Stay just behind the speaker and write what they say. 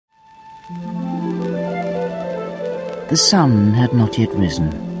The sun had not yet risen.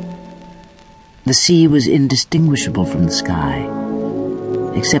 The sea was indistinguishable from the sky,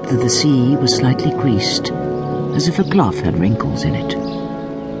 except that the sea was slightly creased, as if a cloth had wrinkles in it.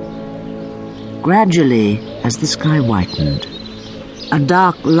 Gradually, as the sky whitened, a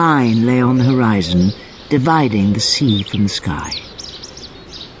dark line lay on the horizon, dividing the sea from the sky.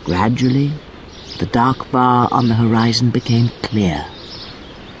 Gradually, the dark bar on the horizon became clear.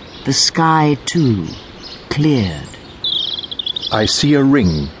 The sky, too, cleared. "I see a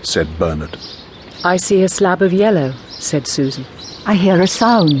ring," said Bernard. "I see a slab of yellow," said Susan. "I hear a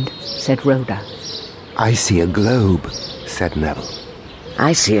sound," said Rhoda. "I see a globe," said Neville.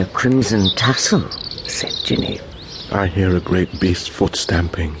 "I see a crimson tassel," said Ginny. "I hear a great beast's foot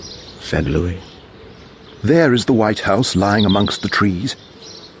stamping," said Louis. "There is the White House lying amongst the trees.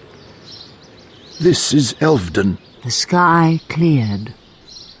 This is Elfden." The sky cleared,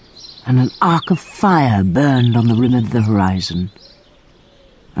 and an arc of fire burned on the rim of the horizon,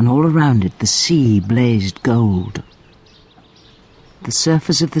 and all around it the sea blazed gold. The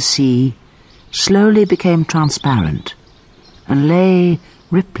surface of the sea slowly became transparent and lay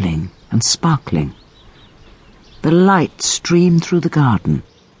rippling and sparkling. The light streamed through the garden.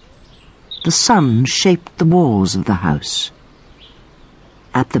 The sun shaped the walls of the house.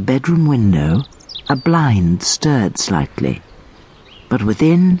 At the bedroom window, a blind stirred slightly, but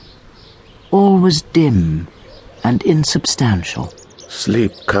within, all was dim and insubstantial.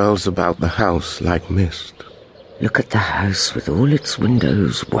 "Sleep curls about the house like mist." "Look at the house with all its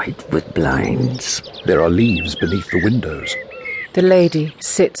windows white with blinds." "There are leaves beneath the windows." The lady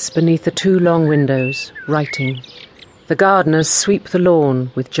sits beneath the 2 long windows, writing. The gardeners sweep the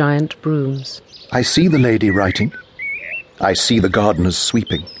lawn with giant brooms. "I see the lady writing. I see the gardeners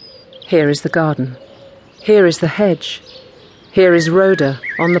sweeping." Here is the garden. Here is the hedge. Here is Rhoda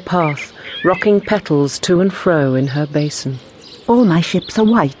on the path, rocking petals to and fro in her basin. "All my ships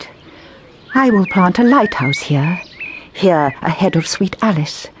are white. I will plant a lighthouse here, here ahead of sweet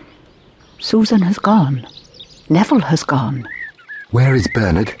Alice. Susan has gone. Neville has gone." "Where is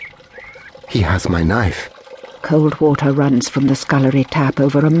Bernard? He has my knife." Cold water runs from the scullery tap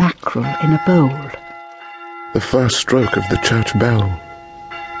over a mackerel in a bowl. "The first stroke of the church bell.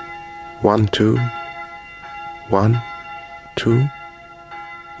 1, 2. 1, 2.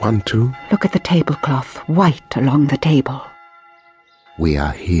 1, 2. Look at the tablecloth, white along the table." We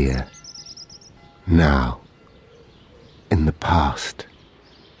are here. Now. In the past.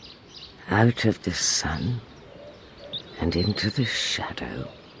 Out of the sun and into the shadow.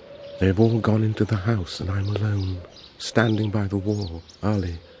 They've all gone into the house and I'm alone, standing by the wall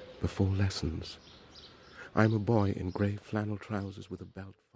early before lessons. I'm a boy in grey flannel trousers with a belt.